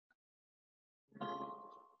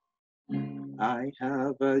I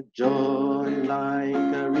have a joy like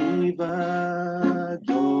a river,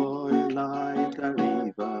 joy like a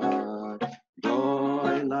river,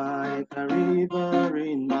 joy like a river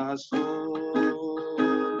in my soul.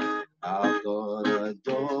 I've got a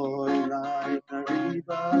joy like a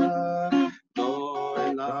river,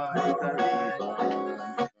 joy like a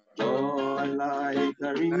river, joy like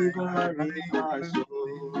a river in my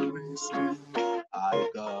soul. I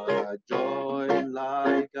got joy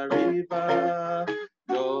like a river,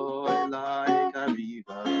 joy like a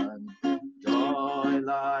river, joy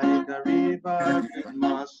like a river in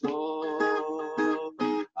my soul.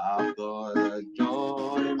 I've got a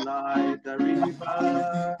joy like a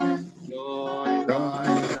river, joy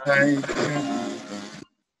like a river,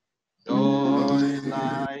 joy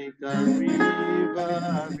like a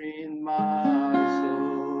river in my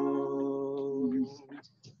soul.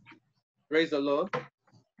 Praise the Lord.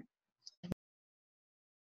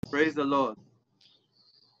 Praise the Lord.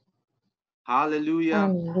 Hallelujah.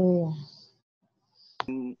 Hallelujah.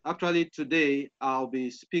 Actually, today I'll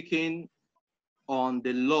be speaking on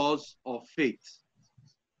the laws of faith.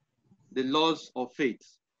 The laws of faith.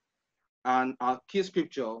 And our key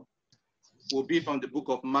scripture will be from the book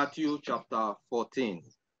of Matthew chapter 14.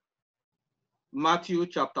 Matthew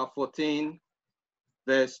chapter 14,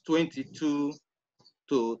 verse 22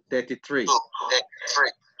 to 33.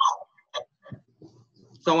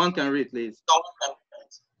 Someone can read, please.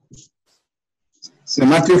 So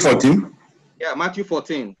Matthew 14. Yeah, Matthew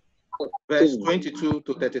 14, verse 22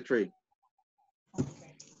 to 33.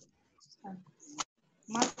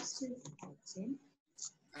 Matthew 14.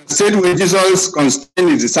 Straightway Jesus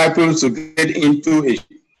constrained his disciples to get into a ship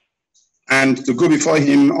and to go before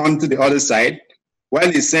him unto the other side,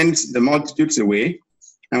 while he sent the multitudes away.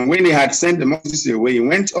 And when he had sent the multitudes away, he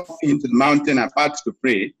went up into the mountain apart to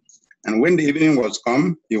pray. And when the evening was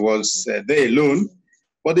come, he was there alone.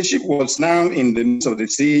 But the ship was now in the midst of the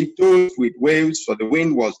sea, tossed with waves, for the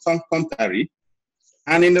wind was contrary.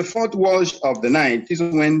 And in the fourth watch of the night,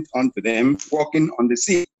 Jesus went unto them, walking on the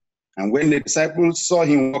sea. And when the disciples saw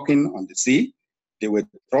him walking on the sea, they were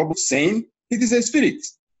troubled, saying, It is a spirit.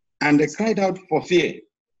 And they cried out for fear.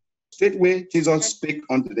 Straightway Jesus spake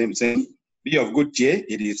unto them, saying, Be of good cheer,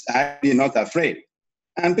 it is I, be not afraid.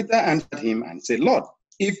 And Peter answered him and said, Lord,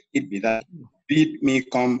 if it be that, bid me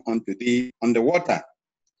come unto thee on the water.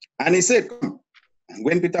 And he said, Come. And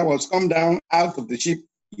when Peter was come down out of the ship,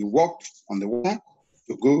 he walked on the water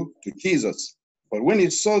to go to Jesus. But when he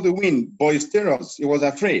saw the wind boisterous, he was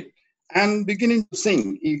afraid. And beginning to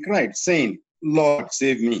sing, he cried, saying, Lord,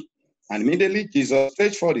 save me. And immediately Jesus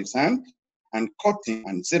stretched forth his hand and caught him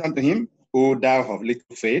and said unto him, O thou of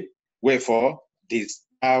little faith, wherefore didst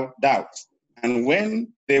thou doubt? And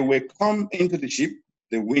when they were come into the ship,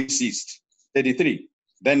 the wind ceased. 33.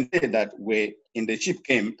 Then they that were in the ship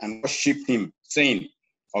came and worshipped him, saying,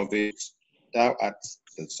 Of it, thou art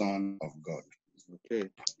the Son of God. Okay.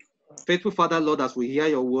 Faithful Father, Lord, as we hear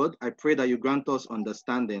your word, I pray that you grant us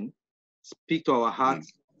understanding. Speak to our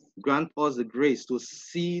hearts. Grant us the grace to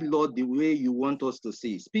see, Lord, the way you want us to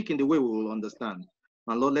see. Speak in the way we will understand.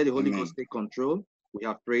 And Lord, let the Holy Ghost take control. We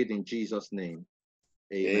have prayed in Jesus' name.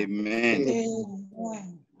 Amen.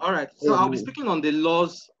 Amen. All right. So I'll be speaking on the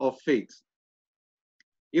laws of faith.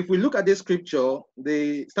 If we look at this scripture,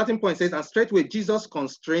 the starting point says, and straightway Jesus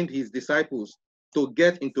constrained his disciples to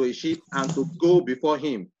get into a ship and to go before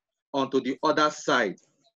him onto the other side,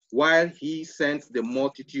 while he sent the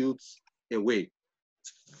multitudes away.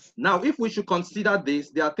 Now, if we should consider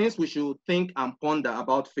this, there are things we should think and ponder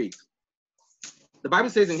about faith. The Bible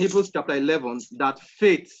says in Hebrews chapter 11 that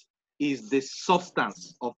faith is the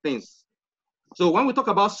substance of things. So when we talk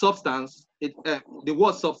about substance, the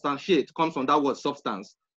word substantiate comes from that word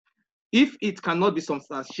substance. If it cannot be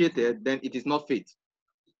substantiated, then it is not faith.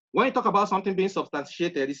 When you talk about something being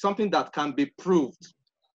substantiated, it's something that can be proved,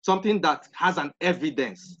 something that has an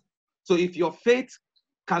evidence. So if your faith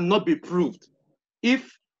cannot be proved,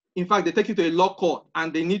 if in fact they take you to a law court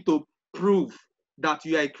and they need to prove that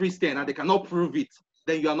you are a Christian and they cannot prove it,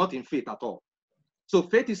 then you are not in faith at all. So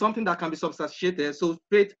faith is something that can be substantiated. So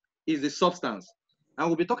faith is the substance. And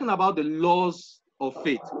we'll be talking about the laws of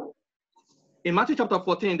faith. In Matthew chapter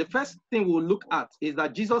 14, the first thing we'll look at is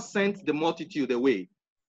that Jesus sent the multitude away.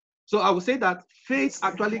 So I would say that faith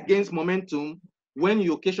actually gains momentum when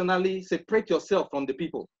you occasionally separate yourself from the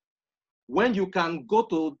people. When you can go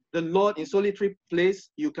to the Lord in solitary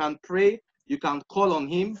place, you can pray, you can call on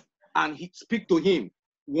him, and speak to him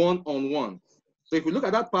one-on-one. So if we look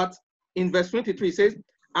at that part, in verse 23, it says,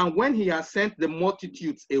 and when he had sent the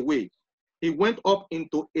multitudes away, he went up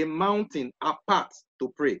into a mountain apart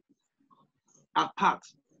to pray. Apart.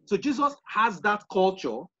 So Jesus has that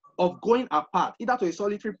culture of going apart, either to a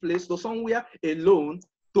solitary place, to somewhere alone,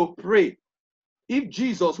 to pray. If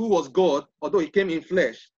Jesus, who was God, although he came in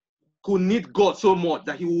flesh, could need God so much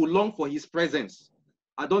that he would long for his presence,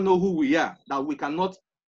 I don't know who we are, that we cannot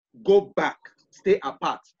go back, stay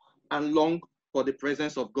apart, and long for the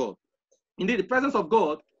presence of God. Indeed, the presence of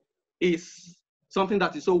God is something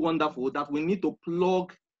that is so wonderful that we need to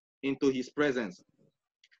plug into his presence.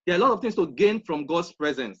 There are a lot of things to gain from God's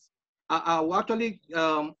presence. I will actually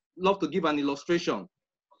love to give an illustration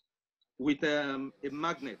with a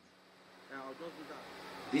magnet. I'll just do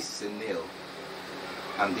that. This is a nail,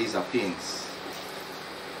 and these are pins.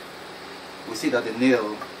 We see that the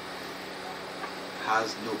nail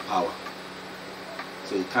has no power,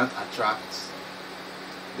 so it can't attract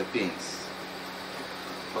the pins.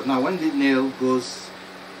 But now when the nail goes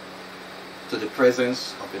to the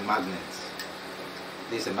presence of a magnet,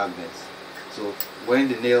 this is a magnet. So when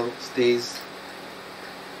the nail stays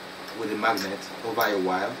with the magnet over a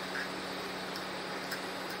while,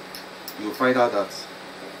 you'll find out that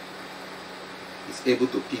it's able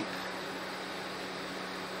to pick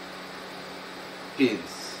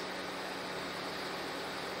pins.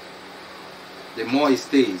 The more it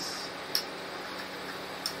stays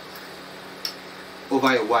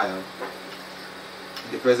over a while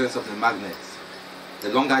in the presence of the magnet, the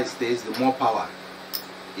longer it stays, the more power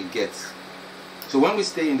it gets. So when we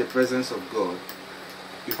stay in the presence of God,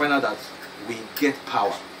 you find out that we get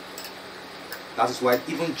power. That is why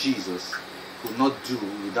even Jesus could not do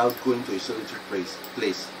without going to a solitary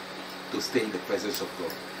place to stay in the presence of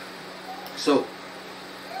God. So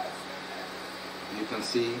you can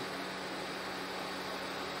see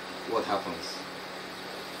what happens.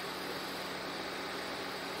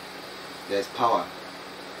 There's power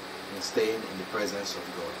in staying in the presence of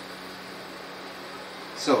God.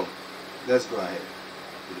 So let's go ahead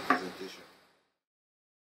with the presentation.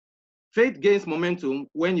 Faith gains momentum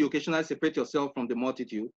when you occasionally separate yourself from the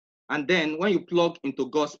multitude, and then when you plug into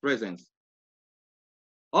God's presence.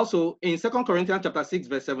 Also, in 2 Corinthians chapter 6,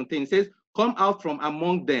 verse 17, it says, "Come out from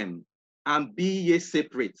among them and be ye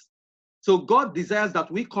separate." So God desires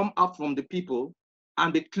that we come out from the people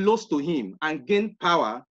and be close to him and gain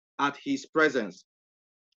power at his presence.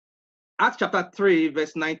 Acts chapter 3,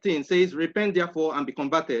 verse 19 says, "Repent therefore and be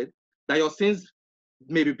converted, that your sins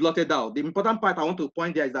may be blotted out." The important part I want to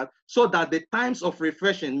point there is that so that the times of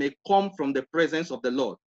refreshing may come from the presence of the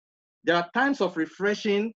Lord. There are times of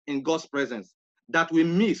refreshing in God's presence that we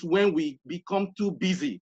miss when we become too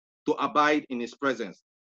busy to abide in his presence.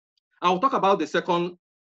 I'll talk about the second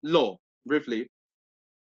law briefly.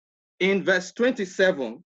 In verse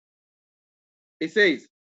 27, it says,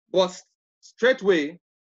 But straightway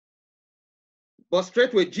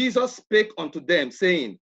Jesus spake unto them,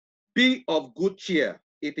 saying, Be of good cheer,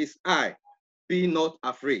 it is I, be not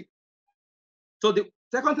afraid. So the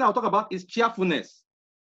second thing I'll talk about is cheerfulness.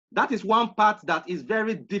 That is one part that is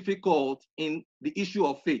very difficult in the issue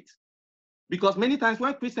of faith. Because many times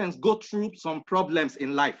when Christians go through some problems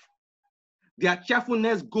in life, their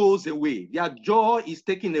cheerfulness goes away, their joy is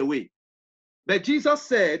taken away. But Jesus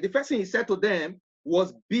said, the first thing he said to them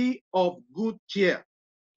was, be of good cheer.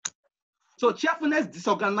 So cheerfulness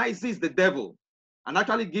disorganizes the devil and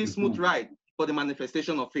actually gives smooth ride for the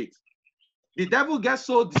manifestation of faith. The devil gets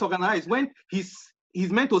so disorganized when he's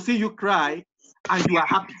meant to see you cry and you are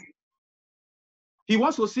happy. He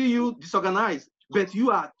wants to see you disorganized, but you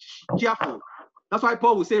are cheerful. That's why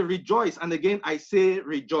Paul will say, rejoice. And again, I say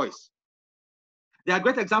rejoice. There are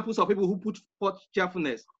great examples of people who put forth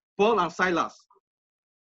cheerfulness. Paul and Silas.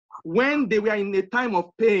 When they were in a time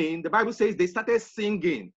of pain, the Bible says they started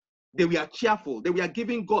singing. They were cheerful. They were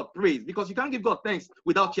giving God praise because you can't give God thanks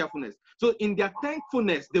without cheerfulness. So in their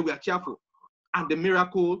thankfulness, they were cheerful and the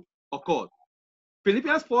miracle occurred.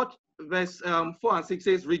 Philippians 4, verse 4 and 6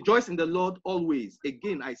 says, rejoice in the Lord always.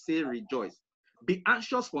 Again, I say rejoice. Be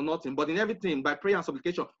anxious for nothing, but in everything by prayer and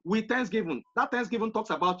supplication with thanksgiving. That thanksgiving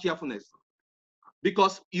talks about cheerfulness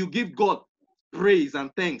because you give God praise and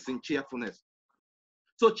thanks in cheerfulness.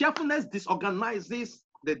 So cheerfulness disorganizes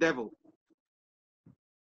the devil.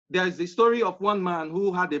 There is the story of one man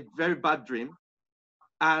who had a very bad dream,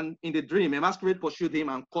 and in the dream, a masquerade pursued him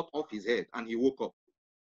and cut off his head, and he woke up.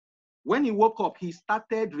 When he woke up, he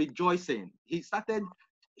started rejoicing. He started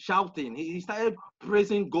shouting. He started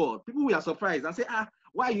praising God. People were surprised and said,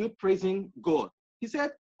 why are you praising God? He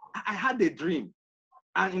said, I had a dream,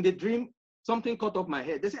 and in the dream, something cut off my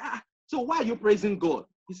head. They said, so why are you praising God?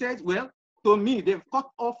 He said, well, to me, they've cut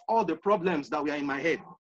off all the problems that were in my head.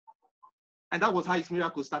 And that was how his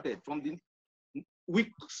miracle started. From the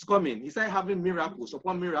weeks coming, he started having miracles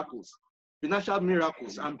upon miracles. financial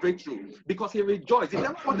miracles and breakthrough because he rejoiced. He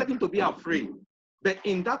never wanted him to be afraid. But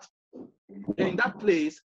in that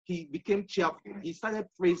place, he became cheerful. He started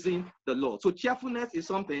praising the Lord. So cheerfulness is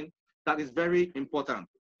something that is very important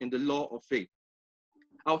in the law of faith.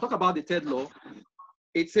 I'll talk about the third law.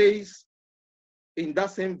 It says in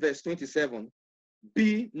that same verse 27,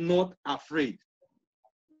 be not afraid.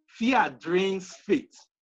 Fear drains faith.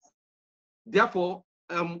 Therefore,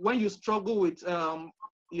 when you struggle with,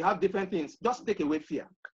 you have different things, just take away fear.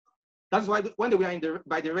 That's why when they were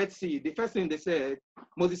by the Red Sea, the first thing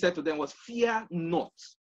Moses said to them was, fear not.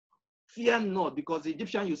 Fear not, because the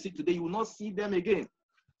Egyptian you see today, you will not see them again.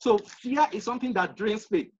 So fear is something that drains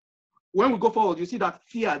faith. When we go forward, you see that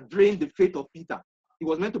fear drained the faith of Peter. He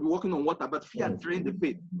was meant to be walking on water, but fear drained the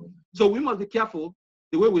faith. So we must be careful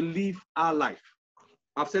the way we live our life.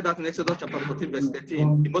 I've said that in Exodus chapter 14, verse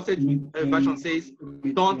 13. The Message version says,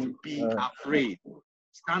 don't be afraid.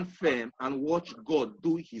 Stand firm and watch God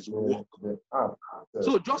do his work.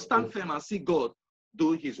 So just stand firm and see God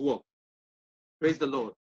do his work. Praise the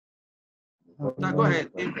Lord. Now go ahead.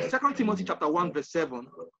 In 2 Timothy chapter 1, verse 7,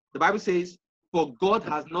 the Bible says, for God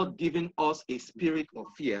has not given us a spirit of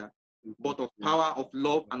fear, but of power, of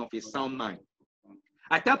love, and of a sound mind.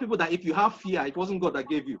 I tell people that if you have fear, it wasn't God that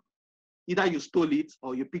gave you. Either you stole it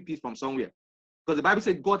or you picked it from somewhere. Because the Bible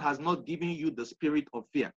said God has not given you the spirit of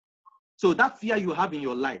fear. So that fear you have in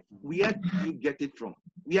your life, where did you get it from?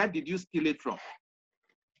 Where did you steal it from?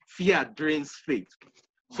 Fear drains faith.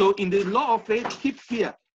 So in the law of faith, keep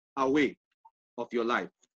fear away of your life.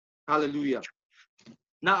 Hallelujah.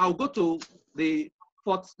 Now I'll go to the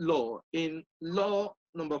fourth law. In law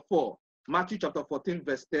number 4, Matthew chapter 14,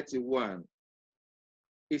 verse 31.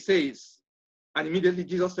 It says, and immediately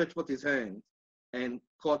Jesus stretched forth his hand and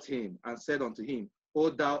caught him and said unto him, O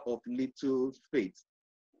thou of little faith,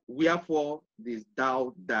 wherefore didst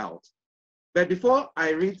thou doubt? But before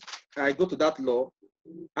I go to that law,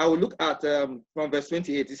 I will look at from verse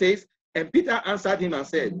 28. It says, and Peter answered him and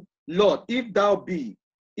said, Lord, if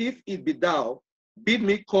it be thou, bid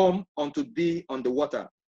me come unto thee on the water.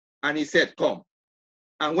 And he said, come.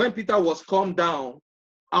 And when Peter was come down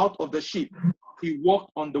out of the ship, he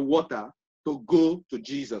walked on the water to go to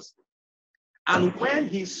Jesus. And when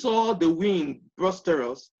he saw the wind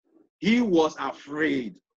boisterous, he was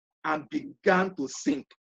afraid and began to sink.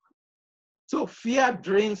 So fear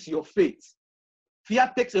drains your faith.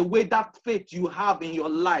 Fear takes away that faith you have in your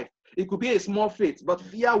life. It could be a small faith, but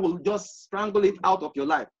fear will just strangle it out of your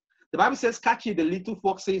life. The Bible says, catch ye the little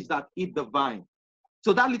foxes that eat the vine.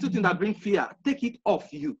 So that little thing that brings fear, take it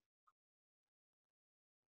off you.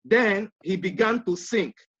 Then he began to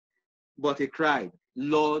sink, but he cried,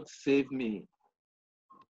 Lord, save me.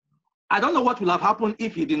 I don't know what will have happened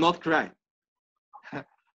if he did not cry.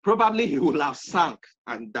 Probably he would have sunk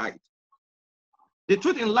and died. The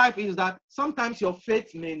truth in life is that sometimes your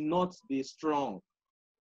faith may not be strong.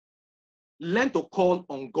 Learn to call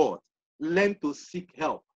on God. Learn to seek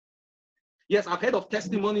help. Yes, I've heard of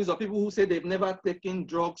testimonies of people who say they've never taken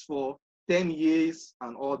drugs for 10 years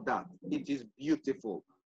and all that. It is beautiful.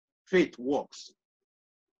 Faith works.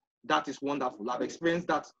 That is wonderful. I've experienced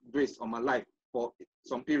that grace on my life for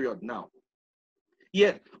some period now.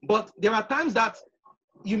 Yeah, but there are times that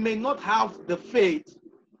you may not have the faith.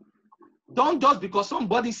 Don't just because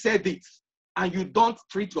somebody said it and you don't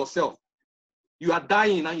treat yourself. You are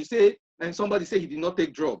dying and you say, and somebody say he did not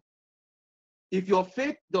take drugs. If your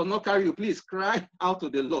faith does not carry you, please cry out to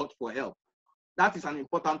the Lord for help. That is an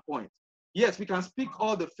important point. Yes, we can speak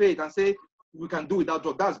all the faith and say we can do without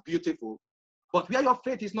drugs. That's beautiful. But where your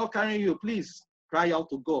faith is not carrying you, please cry out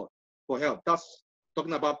to God for help. That's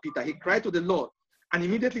talking about Peter. He cried to the Lord, and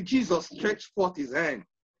immediately Jesus stretched forth his hand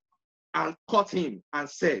and caught him and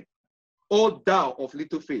said, O thou of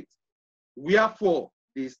little faith, wherefore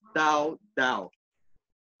didst thou doubt?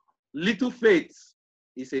 Little faith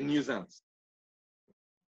is a nuisance.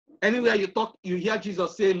 Anywhere you talk, you hear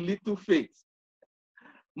Jesus say little faith.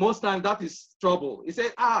 Most times that is trouble. He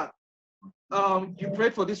said, you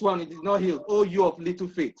prayed for this one, it did not heal. Oh, you of little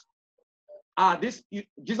faith.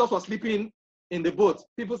 Jesus was sleeping in the boat.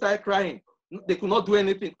 People started crying. They could not do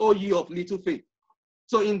anything. Oh, you of little faith.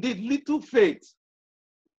 So indeed, little faith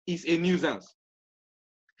is a nuisance.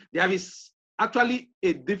 There is actually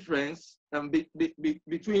a difference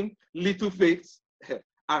between little faith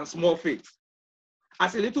and small faith.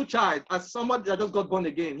 As a little child, as somebody that just got born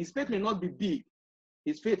again, his faith may not be big.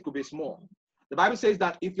 His faith could be small. The Bible says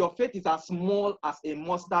that if your faith is as small as a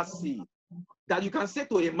mustard seed, that you can say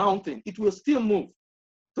to a mountain, it will still move.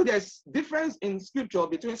 So there's difference in scripture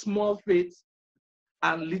between small faith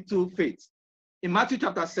and little faith. In Matthew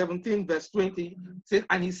chapter 17, verse 20, says,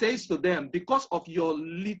 and he says to them, because of your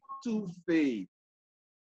little faith,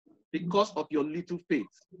 because of your little faith.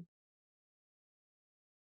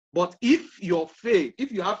 But if you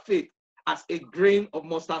have faith as a grain of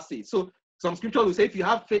mustard seed. So some scripture will say, if you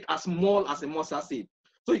have faith as small as a mustard seed.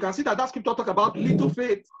 So you can see that scripture talk about little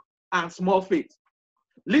faith and small faith.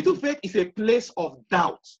 Little faith is a place of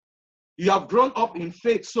doubt. You have grown up in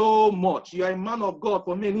faith so much. You are a man of God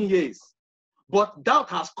for many years. But doubt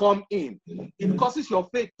has come in. It causes your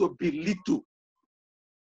faith to be little.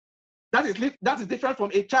 That is different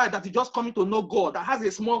from a child that is just coming to know God, that has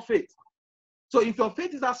a small faith. So if your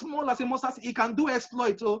faith is as small as a mustard seed, it can do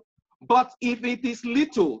exploits. Oh. But if it is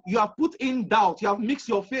little, you have put in doubt. You have mixed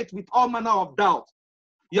your faith with all manner of doubt.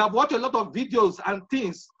 You have watched a lot of videos and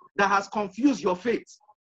things that has confused your faith.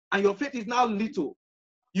 And your faith is now little.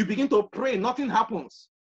 You begin to pray, nothing happens.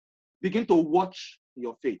 Begin to watch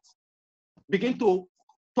your faith. Begin to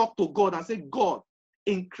talk to God and say, God,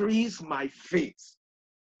 increase my faith.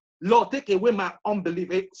 Lord, take away my unbelief.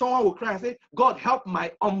 Someone will cry and say, God, help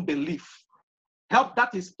my unbelief. Help,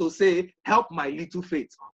 that is to say, help my little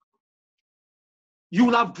faith. You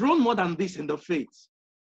will have grown more than this in the faith,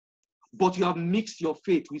 but you have mixed your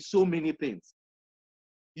faith with so many things.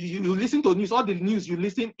 You listen to news, all the news you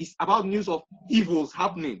listen is about news of evils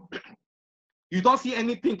happening. You don't see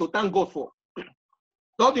anything to thank God for.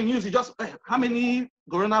 All the news is just, how many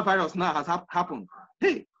coronavirus now has happened?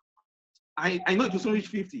 Hey, I know it will soon reach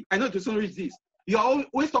 50. I know it will soon reach this. You are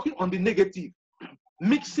always talking on the negative,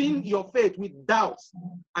 mixing your faith with doubts,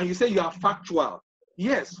 and you say you are factual.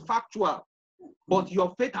 Yes, factual, but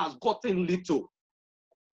your faith has gotten little.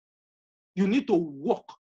 You need to work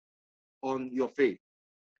on your faith.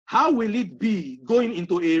 How will it be going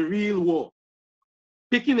into a real war,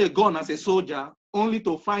 picking a gun as a soldier, only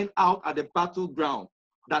to find out at the battleground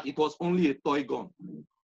that it was only a toy gun?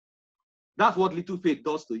 That's what little faith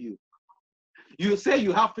does to you. You say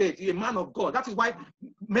you have faith, you're a man of God. That is why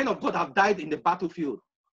men of God have died in the battlefield.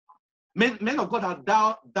 Men of God have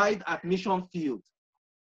died at mission field.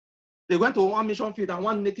 They went to one mission field and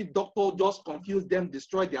one native doctor just confused them,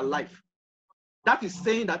 destroyed their life. That is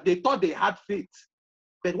saying that they thought they had faith,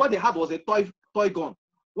 but what they had was a toy gun.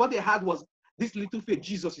 What they had was this little faith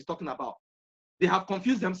Jesus is talking about. They have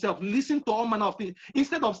confused themselves, listened to all manner of things,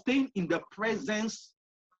 instead of staying in the presence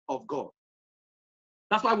of God.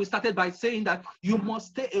 That's why we started by saying that you must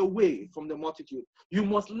stay away from the multitude. You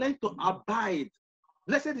must learn to abide.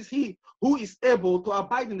 Blessed is he who is able to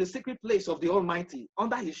abide in the secret place of the Almighty,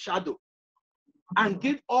 under his shadow, and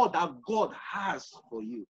get all that God has for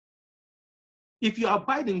you. If you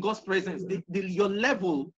abide in God's presence, your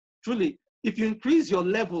level, truly, if you increase your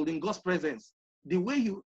level in God's presence, the way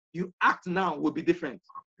you act now will be different.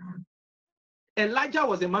 Elijah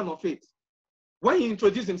was a man of faith. When he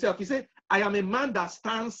introduced himself, he said, I am a man that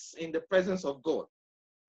stands in the presence of God.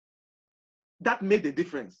 That made the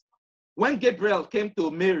difference. When Gabriel came to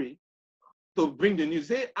Mary to bring the news,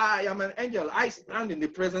 say, I am an angel. I stand in the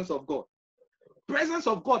presence of God. Presence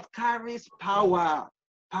of God carries power,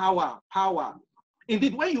 power, power.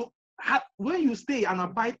 Indeed, when you stay and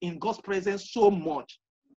abide in God's presence so much,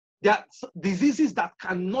 there are diseases that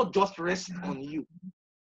cannot just rest on you.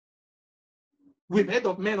 We've heard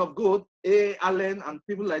of men of God, A. Allen, and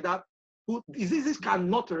people like that, who diseases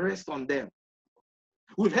cannot rest on them.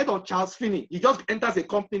 We've heard of Charles Finney. He just enters a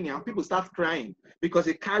company and people start crying because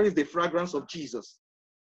he carries the fragrance of Jesus.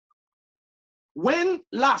 When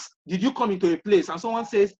last did you come into a place and someone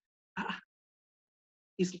says,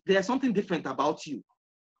 there's something different about you?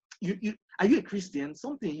 Are you a Christian?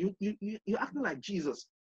 Something, you're acting like Jesus.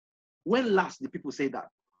 When last did people say that?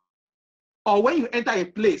 Or when you enter a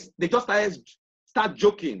place, they just start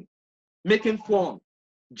joking, making fun,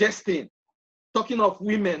 jesting, talking of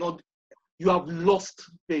women, or you have lost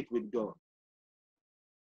faith with God.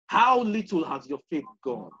 How little has your faith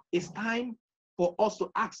gone? It's time for us to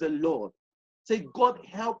ask the Lord, say, God,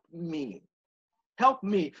 help me. Help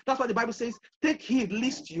me. That's why the Bible says, take heed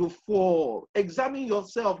lest you fall. Examine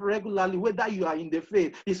yourself regularly, whether you are in the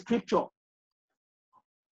faith. It's scripture.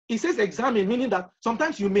 It says examine, meaning that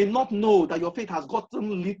sometimes you may not know that your faith has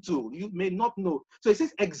gotten little. You may not know. So it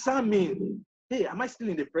says examine. Hey, am I still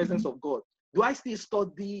in the presence of God? Do I still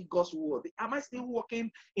study God's word? Am I still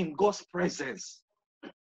walking in God's presence?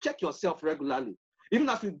 Check yourself regularly. Even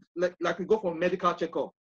as we like we go for medical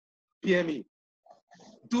checkup, PME,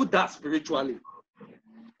 do that spiritually.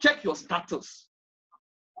 Check your status.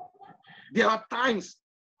 There are times.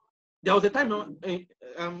 There was a time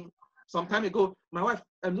some time ago, my wife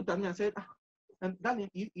looked at me and said, darling,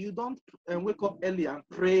 you don't wake up early and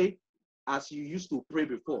pray as you used to pray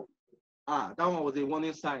before. that one was a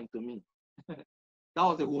warning sign to me. That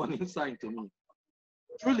was a warning sign to me.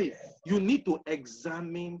 Truly, you need to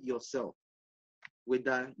examine yourself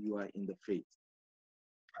whether you are in the faith.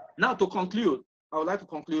 Now, to conclude, I would like to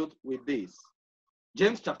conclude with this.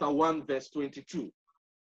 James chapter 1, verse 22.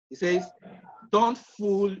 It says, don't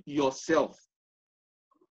fool yourself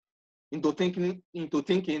into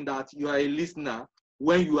thinking that you are a listener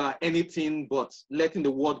when you are anything but letting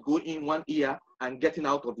the word go in one ear and getting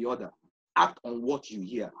out of the other. Act on what you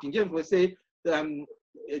hear. King James will say,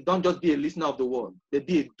 don't just be a listener of the word, but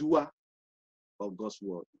be a doer of God's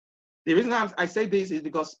word. The reason I say this is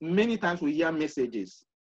because many times we hear messages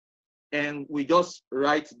and we just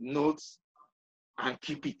write notes and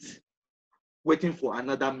keep it, waiting for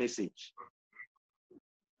another message.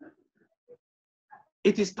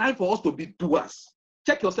 It is time for us to be doers.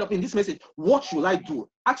 Check yourself in this message. What should I do?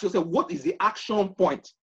 Ask yourself, what is the action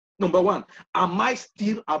point? Number one, am I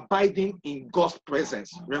still abiding in God's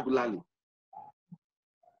presence regularly?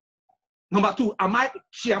 Number two, am I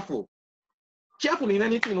cheerful? Cheerful in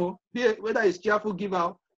anything, whether it's cheerful, give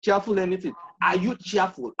out, cheerful, anything. Are you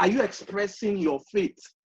cheerful? Are you expressing your faith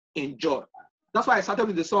in joy? That's why I started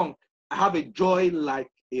with the song, I have a joy like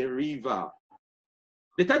a river.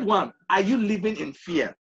 The third one, are you living in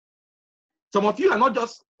fear? Some of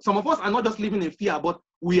us are not just living in fear, but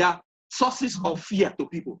we are sources of fear to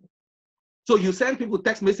people. So you send people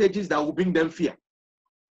text messages that will bring them fear.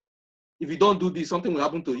 If you don't do this, something will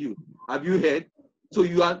happen to you. Have you heard? So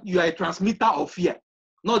you are a transmitter of fear,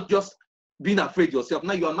 not just being afraid yourself.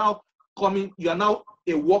 Now you are now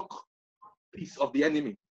a work piece of the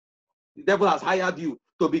enemy. The devil has hired you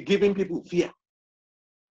to be giving people fear.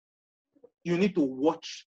 You need to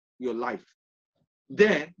watch your life.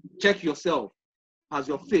 Then check yourself. Has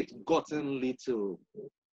your faith gotten little?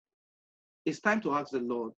 It's time to ask the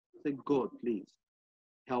Lord, say, God, please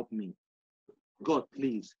help me. God,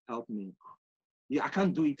 please help me. I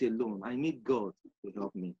can't do it alone. I need God to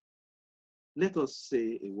help me. Let us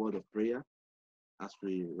say a word of prayer as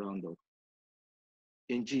we round up.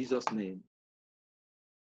 In Jesus' name.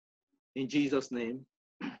 In Jesus' name.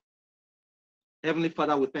 Heavenly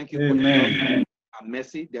Father, we thank you for your love and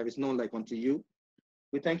mercy. There is none like unto you.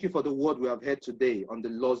 We thank you for the word we have heard today on the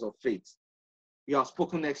laws of faith. You have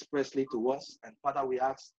spoken expressly to us. And Father, we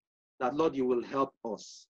ask that, Lord, you will help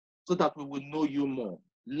us so that we will know you more.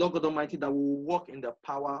 Lord God Almighty, that we will walk in the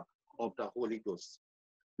power of the Holy Ghost.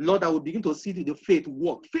 Lord, I will begin to see the faith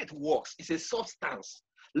work. Faith works. It's a substance.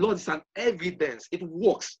 Lord, it's an evidence. It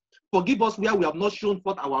works. Forgive us where we have not shown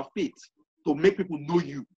forth our faith to make people know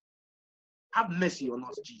you. Have mercy on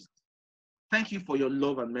us, Jesus. Thank you for your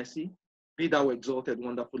love and mercy. Be thou exalted,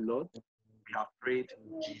 wonderful Lord. We have prayed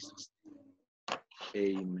in Jesus'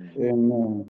 name. Amen. Amen.